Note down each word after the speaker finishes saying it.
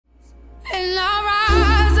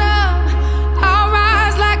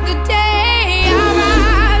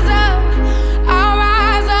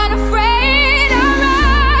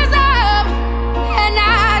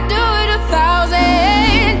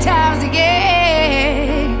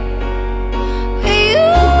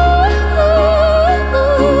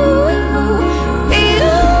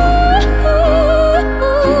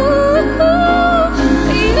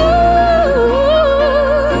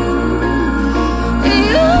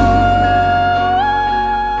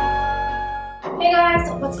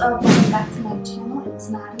up? Welcome back to my channel. It's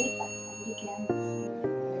Nadia back at it again with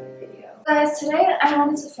another video. Guys, today I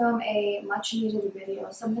wanted to film a much needed video,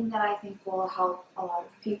 something that I think will help a lot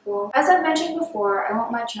of people. As I've mentioned before, I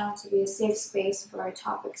want my channel to be a safe space for a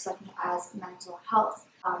topic such as mental health.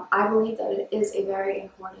 I believe that it is a very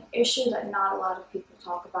important issue that not a lot of people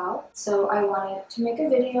talk about. So I wanted to make a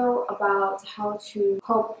video about how to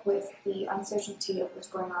cope with the uncertainty of what's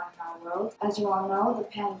going on in our world. As you all know, the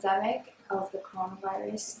pandemic of the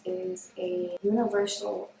coronavirus is a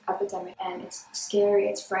universal epidemic, and it's scary,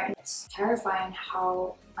 it's frightening, it's terrifying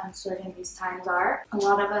how uncertain these times are. A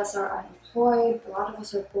lot of us are unemployed, a lot of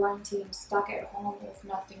us are quarantined, stuck at home with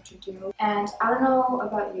nothing to do. And I don't know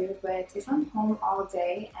about you, but if I'm home all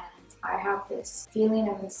day and I have this feeling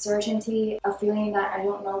of uncertainty, a feeling that I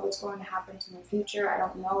don't know what's going to happen to my future, I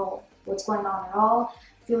don't know what's going on at all,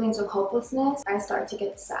 feelings of hopelessness, I start to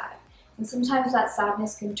get sad. And sometimes that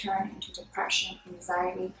sadness can turn into depression,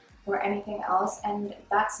 anxiety, or anything else, and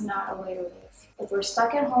that's not a way to live. If we're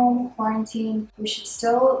stuck at home, quarantined, we should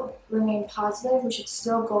still remain positive. We should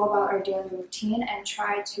still go about our daily routine and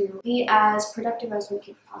try to be as productive as we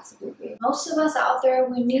could possibly be. Most of us out there,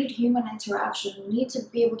 we need human interaction. We need to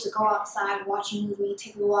be able to go outside, watch a movie,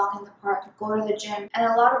 take a walk in the park, go to the gym, and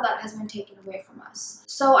a lot of that has been taken away from us.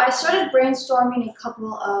 So I started brainstorming a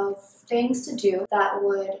couple of things to do that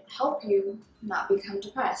would help you not become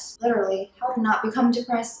depressed. Literally, how to not become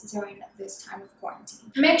depressed during this time of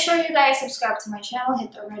quarantine. Make sure you guys subscribe to my channel,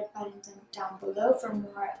 hit the red button down below for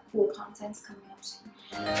more cool content coming up soon.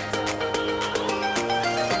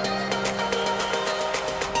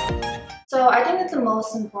 So I think that the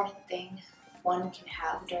most important thing one can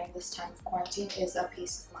have during this time of quarantine is a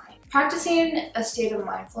peace of mind. Practicing a state of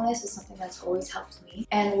mindfulness is something that's always helped me.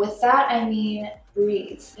 And with that, I mean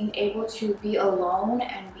breathe. Being able to be alone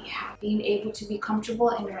and be happy. Being able to be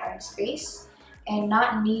comfortable in your own space and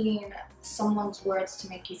not needing someone's words to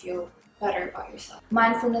make you feel better about yourself.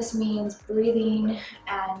 Mindfulness means breathing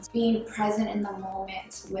and being present in the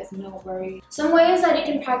moment with no worry. Some ways that you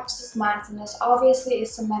can practice this mindfulness obviously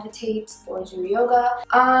is to meditate or do yoga.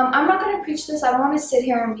 I'm not going to preach this. I don't want to sit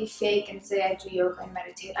here and be fake and say I do yoga and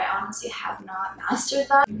meditate. I honestly have not mastered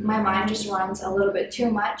that. My mind just runs a little bit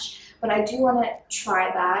too much, but I do want to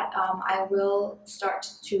try that. I will start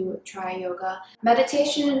to try yoga.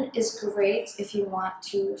 Meditation is great if you want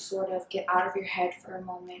to sort of get out of your head for a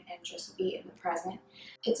moment and just be in the present.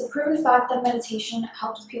 It's a proven fact that meditation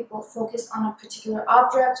helps people focus on a particular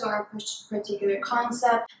object or a particular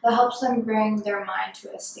concept that helps them bring their mind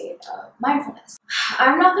to a state of mindfulness.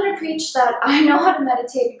 I'm not going to preach that I know how to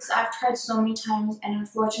meditate because I've tried so many times and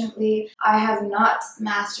unfortunately I have not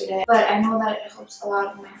mastered it, but I know that it helps a lot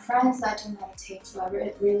of my friends that do meditate, so I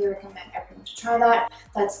really recommend everyone to try that.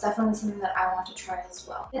 That's definitely something that I want to try as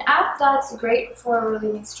well. An app that's great for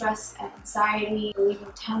relieving stress and anxiety,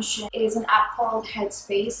 relieving tension, is an app called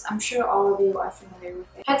Headspace. I'm sure all of you are familiar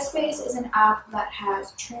with it. Headspace is an app that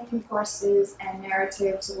has training courses and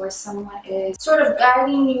narratives where someone is sort of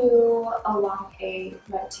guiding you along a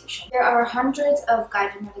meditation. There are hundreds of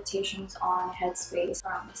guided meditations on Headspace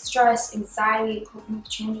from stress, anxiety, coping with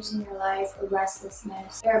changes in your life, or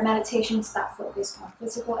restlessness. There are meditations that focus on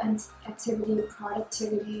physical activity,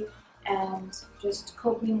 productivity, and just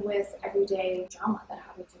coping with everyday drama that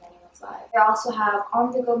happens in anyone's life. They also have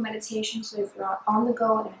on-the-go meditation, so if you're on the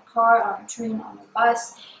go in a car, on a train, on a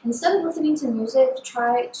bus, instead of listening to music,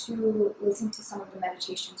 try to listen to some of the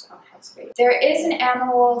meditations on Headspace. There is an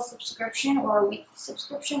annual subscription or a weekly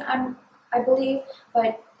subscription, I believe,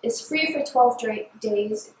 but it's free for 12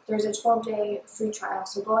 days. There's a 12-day free trial,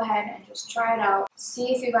 so go ahead and just try it out.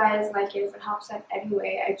 See if you guys like it, if it helps in any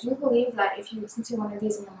way. I do believe that if you listen to one of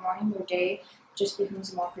these in the morning, your day just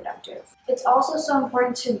becomes more productive. It's also so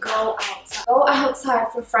important to go outside. Go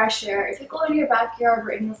outside for fresh air. If you go in your backyard or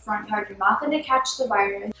in your front yard, you're not going to catch the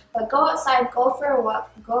virus. But go outside, go for a walk.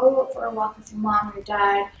 Go for a walk with your mom or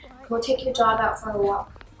dad. Go take your dog out for a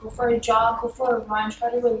walk. Go for a jog, go for a run, try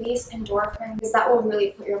to release endorphins because that will really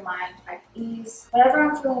put your mind at ease. Whenever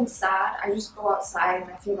I'm feeling sad, I just go outside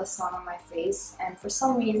and I feel the sun on my face, and for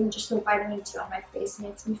some reason just the vitamin D on my face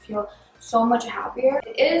makes me feel so much happier.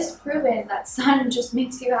 It is proven that sun just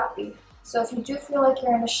makes you happy. So if you do feel like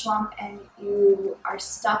you're in a slump and you are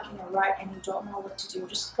stuck in a rut and you don't know what to do,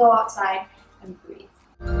 just go outside and breathe.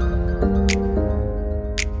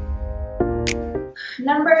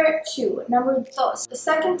 Number two. The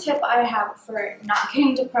second tip I have for not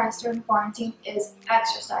getting depressed during quarantine is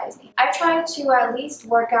exercising. I try to at least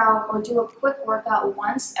work out or do a quick workout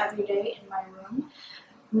once every day in my room.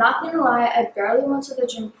 Not gonna lie, I barely went to the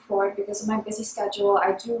gym before because of my busy schedule.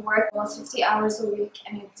 I do work almost 50 hours a week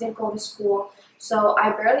and I did go to school, so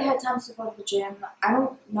I barely had time to go to the gym. I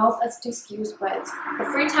don't know if that's an excuse, but the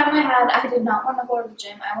free time I had, I did not want to go to the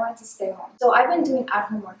gym. I wanted to stay home. So I've been doing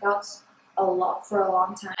at-home workouts for a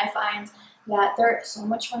long time. I find that they're so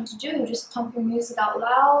much fun to do. Just pump your music out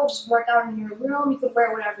loud, just work out in your room. You could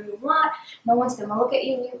wear whatever you want. No one's gonna look at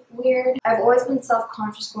you weird. I've always been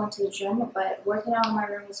self-conscious going to the gym, but working out in my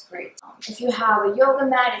room is great. If you have a yoga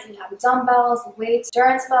mat, if you have dumbbells, weights,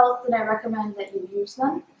 endurance belts, then I recommend that you use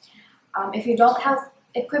them. If you don't have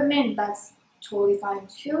equipment, that's totally fine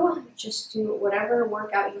too. Just do whatever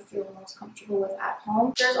workout you feel most comfortable with at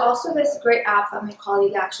home. There's also this great app that my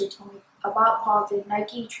colleague actually told me about called the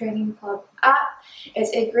Nike Training Club app.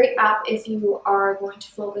 It's a great app if you are going to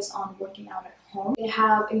focus on working out at home. They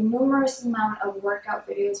have a numerous amount of workout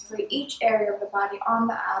videos for each area of the body on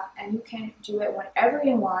the app, and you can do it whenever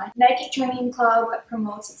you want. Nike Training Club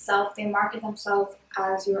promotes itself. They market themselves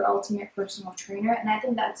as your ultimate personal trainer, and I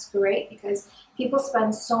think that's great because people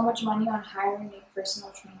spend so much money on hiring a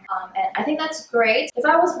personal trainer, and I think that's great. If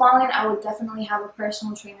I was balling, I would definitely have a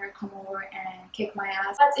personal trainer come over and kick my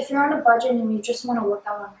ass. But if you're on a budget and you just want to work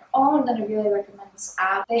out on your own, then I really recommend this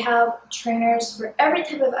app. They have trainers for every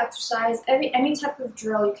type of exercise, any type of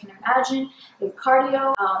drill you can imagine. They have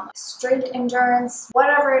cardio, strength endurance,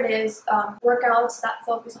 whatever it is, workouts that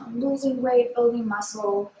focus on losing weight, building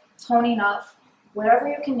muscle, toning up. Whatever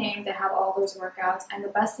you can name, they have all those workouts, and the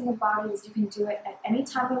best thing about it is you can do it at any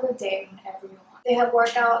time of the day, whenever you want. They have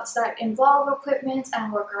workouts that involve equipment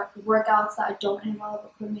and workouts that don't involve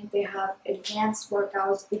equipment. They have advanced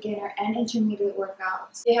workouts, beginner and intermediate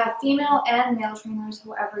workouts. They have female and male trainers,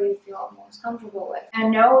 whoever you feel most comfortable with.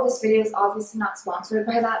 And no, this video is obviously not sponsored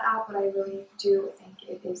by that app, but I really do think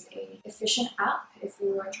it is an efficient app if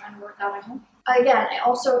you are trying to work out at home. Again, I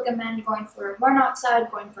also recommend going for a run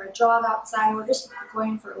outside, going for a jog outside, or just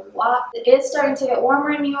going for a walk. It is starting to get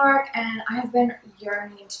warmer in New York, and I have been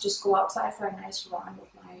yearning to just go outside for a nice run with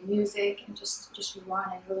my music and just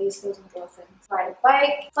run and release those endorphins. Ride a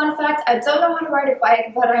bike. Fun fact, I don't know how to ride a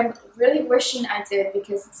bike, but I'm really wishing I did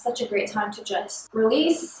because it's such a great time to just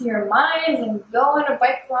release your mind and go on a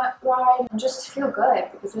bike ride and just feel good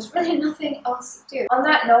because there's really nothing else to do. On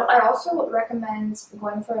that note, I also recommend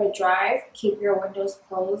going for a drive. Keep your windows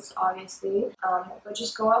closed, obviously, but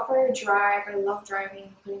just go out for a drive. I love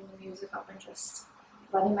driving, putting the music up and just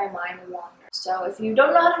letting my mind wander. So if you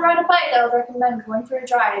don't know how to ride a bike, I would recommend going for a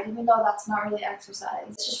drive, even though that's not really exercise.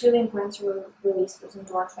 It's just really important to release those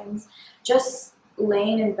endorphins. Just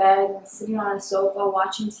laying in bed and sitting on a sofa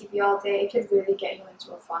watching TV all day, it could really get you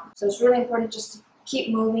into a funk. So it's really important just to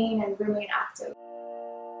keep moving and remain active.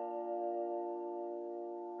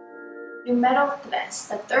 Numero 3.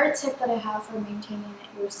 The third tip that I have for maintaining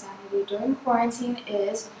your sanity during quarantine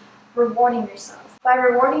is rewarding yourself. By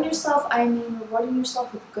rewarding yourself, I mean rewarding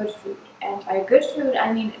yourself with good food. And by good food,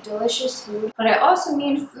 I mean delicious food, but I also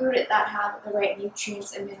mean food that have the right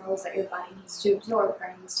nutrients and minerals that your body needs to absorb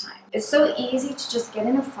during this time. It's so easy to just get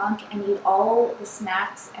in a funk and eat all the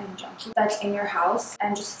snacks and junk food that's in your house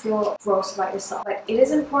and just feel gross about yourself. But it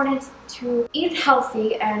is important to eat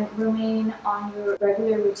healthy and remain on your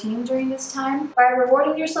regular routine during this time. By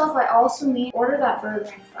rewarding yourself, I also mean order that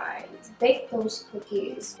burger and fries, bake those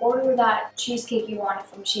cookies, order that cheesecake you wanted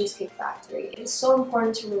from Cheesecake Factory. It is so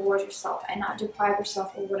important to reward yourself and not deprive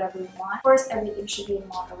yourself of whatever you want. Of course, everything should be in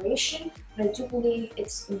moderation, but I do believe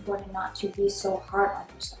it's important not to be so hard on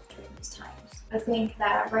yourself during these times. I think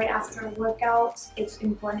that right after a workout, it's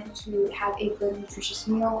important to have a good nutritious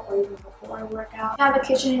meal, or even before a workout. Have a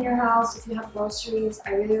kitchen in your house. If you have groceries,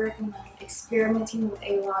 I really recommend experimenting with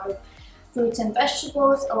a lot of fruits and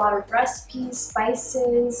vegetables, a lot of recipes,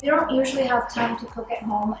 spices. You don't usually have time to cook at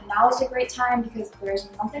home, and now is a great time because there's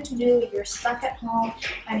nothing to do, you're stuck at home,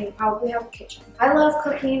 and you probably have a kitchen. I love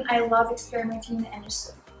cooking, I love experimenting and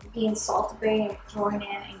just being salt bay and throwing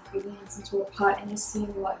in ingredients into a pot and just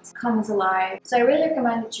seeing what comes alive. So I really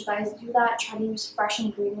recommend that you guys do that. Try to use fresh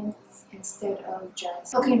ingredients instead of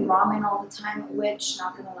just cooking ramen all the time, which,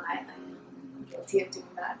 not gonna lie, I'm guilty of doing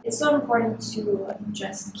that. It's so important to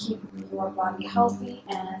just keep your body healthy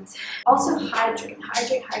and also hydrate.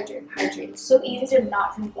 It's so easy to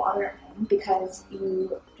not drink water at home because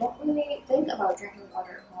you don't really think about drinking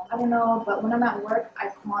water at home. I don't know, but when I'm at work,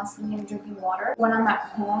 I constantly am drinking water. When I'm at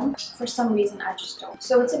home, for some reason, I just don't.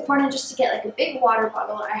 So it's important just to get like a big water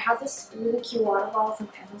bottle. I have this really cute water bottle from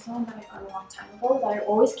Amazon that I got a long time ago that I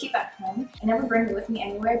always keep at home. I never bring it with me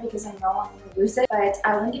anywhere because I know I'm going to lose it, but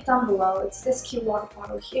I'll link it down below. It's this cute water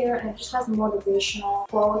bottle here, and it just has motivational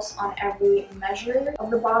quotes on every measure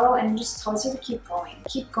of the bottle, and it just tells you to keep going.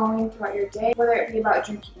 Keep going throughout your day, whether it be about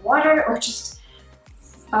drinking water or just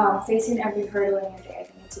facing every hurdle in your day. I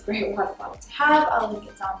think it's a great water bottle to have. I'll link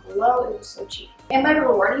it down below. It was so cheap. And by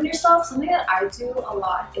rewarding yourself, something that I do a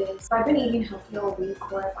lot is if I've been eating healthy all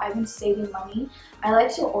week or if I've been saving money, I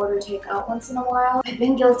like to order takeout once in a while. I've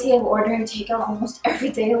been guilty of ordering takeout almost every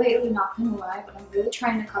day lately, not gonna lie, but I'm really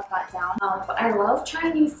trying to cut that down. But I love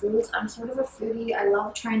trying new foods. I'm sort of a foodie. I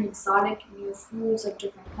love trying exotic new foods of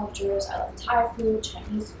different cultures. I love Thai food,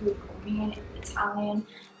 Chinese food, Korean, Italian,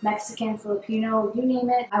 Mexican, Filipino, you name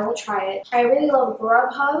it, I will try it. I really love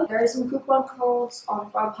Grubhub. There are some coupon codes on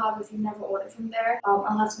Grubhub if you've never ordered from there.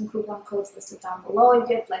 I'll have some coupon codes listed down below. You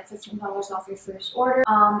get like $15 off your first order.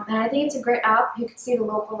 And I think it's a great app. You can see the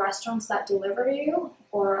local restaurants that deliver to you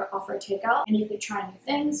or offer takeout, and you could try new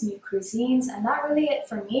things, new cuisines, and that really it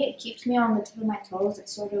for me. It keeps me on the tip of my toes.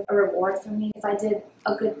 It's sort of a reward for me. If I did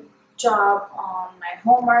a good job on my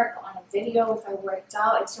homework, on a video, if I worked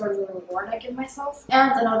out, it's sort of a reward I give myself.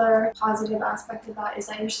 And another positive aspect of that is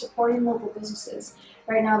that you're supporting local businesses.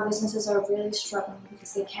 Right now, businesses are really struggling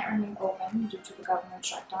because they can't remain open due to the government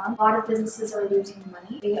shutdown. A lot of businesses are losing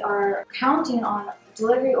money. They are counting on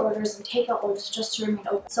delivery orders and takeout orders just to remain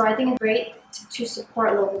open. So I think it's great to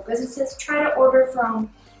support local businesses. Try to order from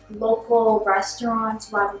local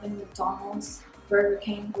restaurants rather than McDonald's, Burger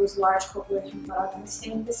King, those large corporations that are going to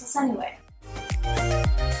stay in business anyway.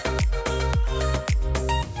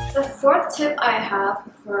 The fourth tip I have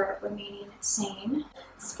for remaining sane: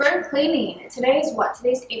 spring cleaning. Today is what?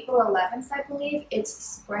 Today's April 11th, I believe. It's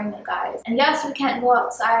spring, guys. And yes, we can't go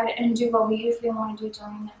outside and do what we usually want to do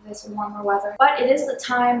during this warmer weather, but it is the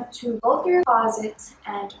time to go through your closet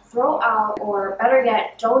and throw out, or better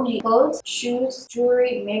yet, donate clothes, shoes,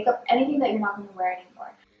 jewelry, makeup, anything that you're not going to wear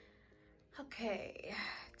anymore. Okay,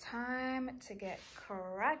 time to get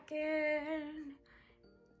cracking.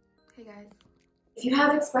 Hey guys. If you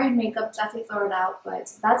have expired makeup, definitely throw it out,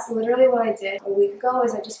 but that's literally what I did a week ago.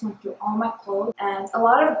 Is I just went through all my clothes, and a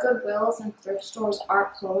lot of Goodwills and thrift stores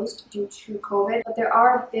are closed due to COVID, but there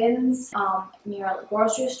are bins near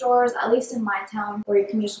grocery stores, at least in my town, where you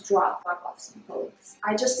can just drop off some clothes.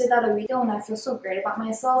 I just did that a week ago and I feel so great about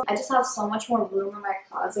myself. I just have so much more room in my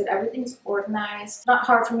closet. Everything's organized. It's not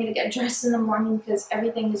hard for me to get dressed in the morning because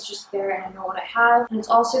everything is just there and I know what I have. And it's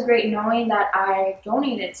also great knowing that I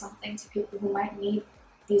donated something to people who might need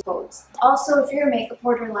these clothes. Also, if you're a makeup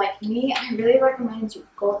hoarder like me, I really recommend you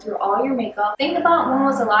go through all your makeup. Think about when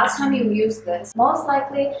was the last time you used this. Most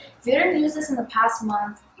likely, if you didn't use this in the past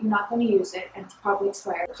month, you're not going to use it and it's probably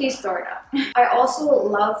expired. Please throw it out. I also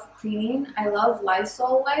love cleaning. I love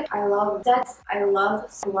Lysol wipe. I love sets. I love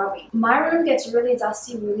scrubbing. My room gets really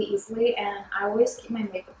dusty really easily, and I always keep my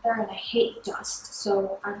makeup there, and I hate dust.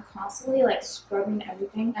 So I'm constantly like scrubbing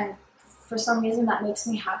everything, and for some reason that makes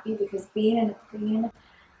me happy because being in a clean,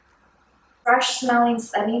 fresh smelling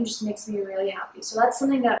setting just makes me really happy. So that's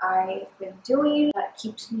something that I've been doing that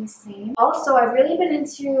keeps me sane. Also, I've really been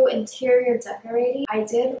into interior decorating. I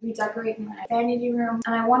did redecorate my vanity room,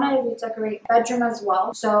 and I want to redecorate bedroom as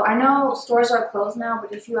well. So I know stores are closed now,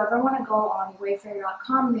 but if you ever want to go on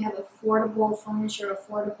wayfair.com, they have affordable furniture,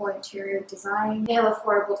 affordable interior design. They have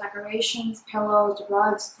affordable decorations, pillows,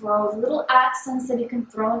 rugs, throws, little accents that you can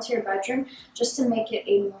throw into your bedroom just to make it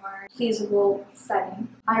a more pleasable setting.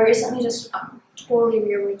 I recently just totally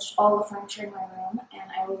rearranged all the furniture in my room, and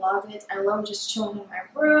I love it. I love just chilling in my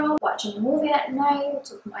room, watching a movie at night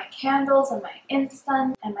with my candles and my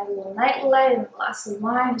incense and my little night light and a glass of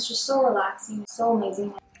wine. It's just so relaxing, so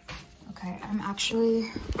amazing. Okay, I'm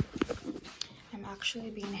actually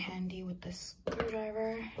being handy with this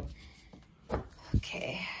screwdriver.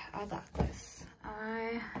 Okay, I got this.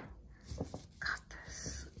 I got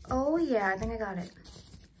this. Oh yeah, I think I got it.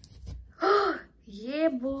 Yeah,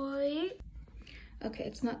 boy. Okay,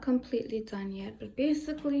 it's not completely done yet, but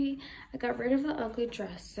basically I got rid of the ugly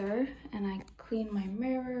dresser and I cleaned my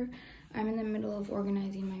mirror. I'm in the middle of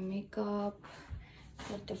organizing my makeup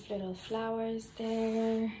with the little flowers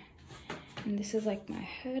there, and this is like my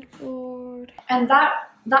headboard. And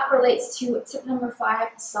that relates to tip number 5,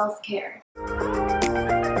 self-care.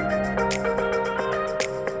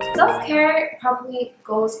 Self-care probably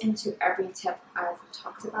goes into every tip I've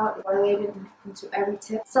talked about, related into every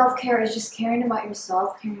tip. Self-care is just caring about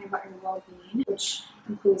yourself, caring about your well-being, which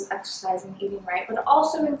includes exercising, eating right, but it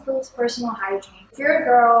also includes personal hygiene. If you're a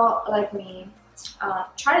girl like me,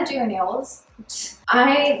 try to do your nails.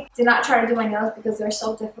 I did not try to do my nails because they're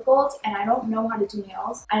so difficult and I don't know how to do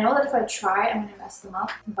nails. I know that if I try, I'm going to mess them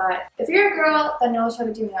up. But if you're a girl that knows how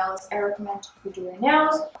to do nails, I recommend you do your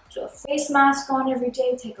nails, do a face mask on every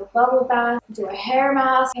day, take a bubble bath, do a hair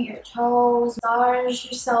mask, paint your toes, massage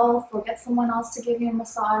yourself or get someone else to give you a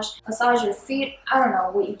massage, massage your feet. I don't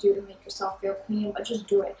know what you do to make yourself feel clean, but just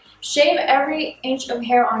do it. Shave every inch of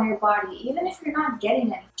hair on your body, even if you're not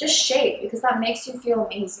getting any. Just shave because that makes you feel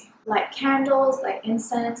amazing. Light candles, light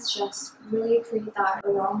incense, just really create that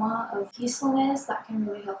aroma of peacefulness that can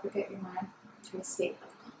really help you get your mind to a state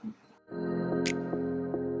of calm.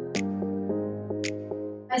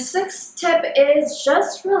 My sixth tip is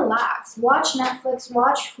just relax. Watch Netflix,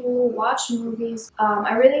 watch Hulu, watch movies.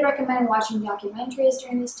 I really recommend watching documentaries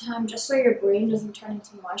during this time just so your brain doesn't turn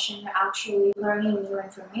into mush and you're actually learning new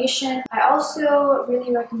information. I also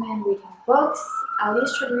really recommend reading books. At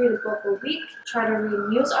least try to read a book a week. Try to read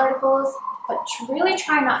news articles, but really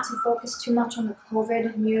try not to focus too much on the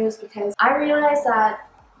COVID news because I realize that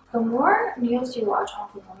the more news you watch on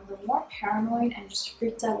Corona, the more paranoid and just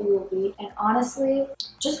freaked out you will be. And honestly,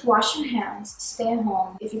 just wash your hands, stay at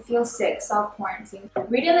home. If you feel sick, self-quarantine.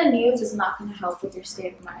 Reading the news is not going to help with your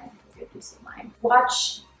state of mind, with your peace of mind.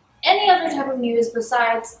 Watch any other type of news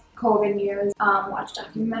besides COVID news. Watch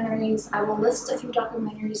documentaries. I will list a few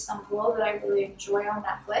documentaries down below that I really enjoy on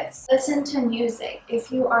Netflix. Listen to music.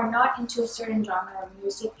 If you are not into a certain genre of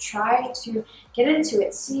music, try to get into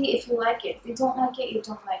it. See if you like it. If you don't like it, you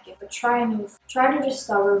don't like it. But try to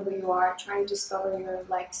discover who you are. Try to discover your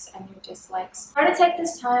likes and your dislikes. Try to take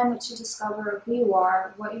this time to discover who you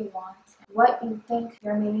are, what you want, what you think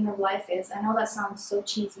your meaning of life is. I know that sounds so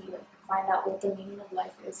cheesy, like find out what the meaning of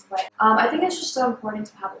life is, but I think it's just so important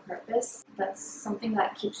to have a purpose. That's something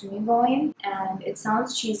that keeps me going, and it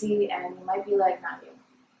sounds cheesy and you might be like, Nadia,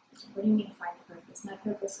 what do you mean to find a purpose? My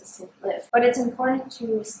purpose is to live. But it's important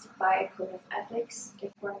to stick by a code of ethics.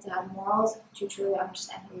 It's important to have morals, to truly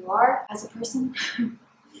understand who you are as a person.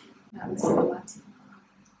 Now listen a lot.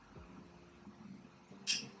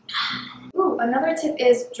 Ooh, another tip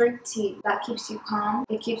is drink tea. That keeps you calm.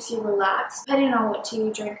 It keeps you relaxed. Depending on what tea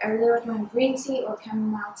you drink, I really recommend green tea or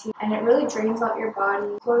chamomile tea. And it really drains out your body.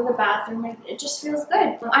 Go to the bathroom and it just feels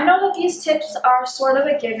good. I know that these tips are sort of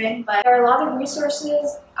a given, but there are a lot of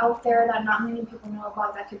resources out there that not many people know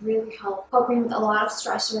about that could really help coping with a lot of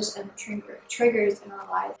stressors and triggers in our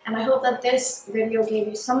lives. And I hope that this video gave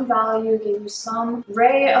you some value, gave you some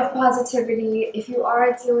ray of positivity. If you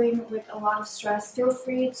are dealing with a lot of stress, feel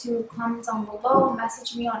free to comment down below,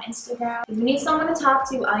 message me on Instagram. If you need someone to talk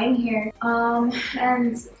to, I am here.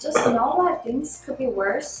 And just know that things could be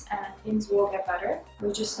worse and things will get better.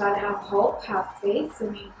 We just gotta have hope, have faith,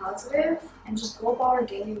 remain positive, and just go about our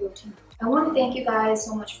daily routine. I want to thank you guys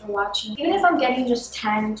so much for watching. Even if I'm getting just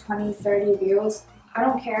 10, 20, 30 views, I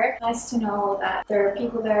don't care. It's nice to know that there are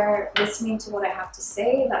people there listening to what I have to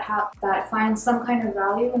say, that find some kind of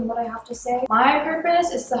value in what I have to say. My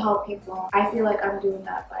purpose is to help people. I feel like I'm doing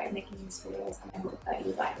that by making these videos, and I hope that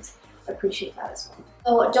you guys appreciate that as well.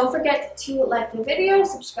 So don't forget to like the video,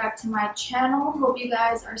 subscribe to my channel. Hope you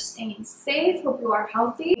guys are staying safe. Hope you are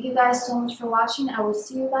healthy. Thank you guys so much for watching. I will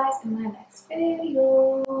see you guys in my next video.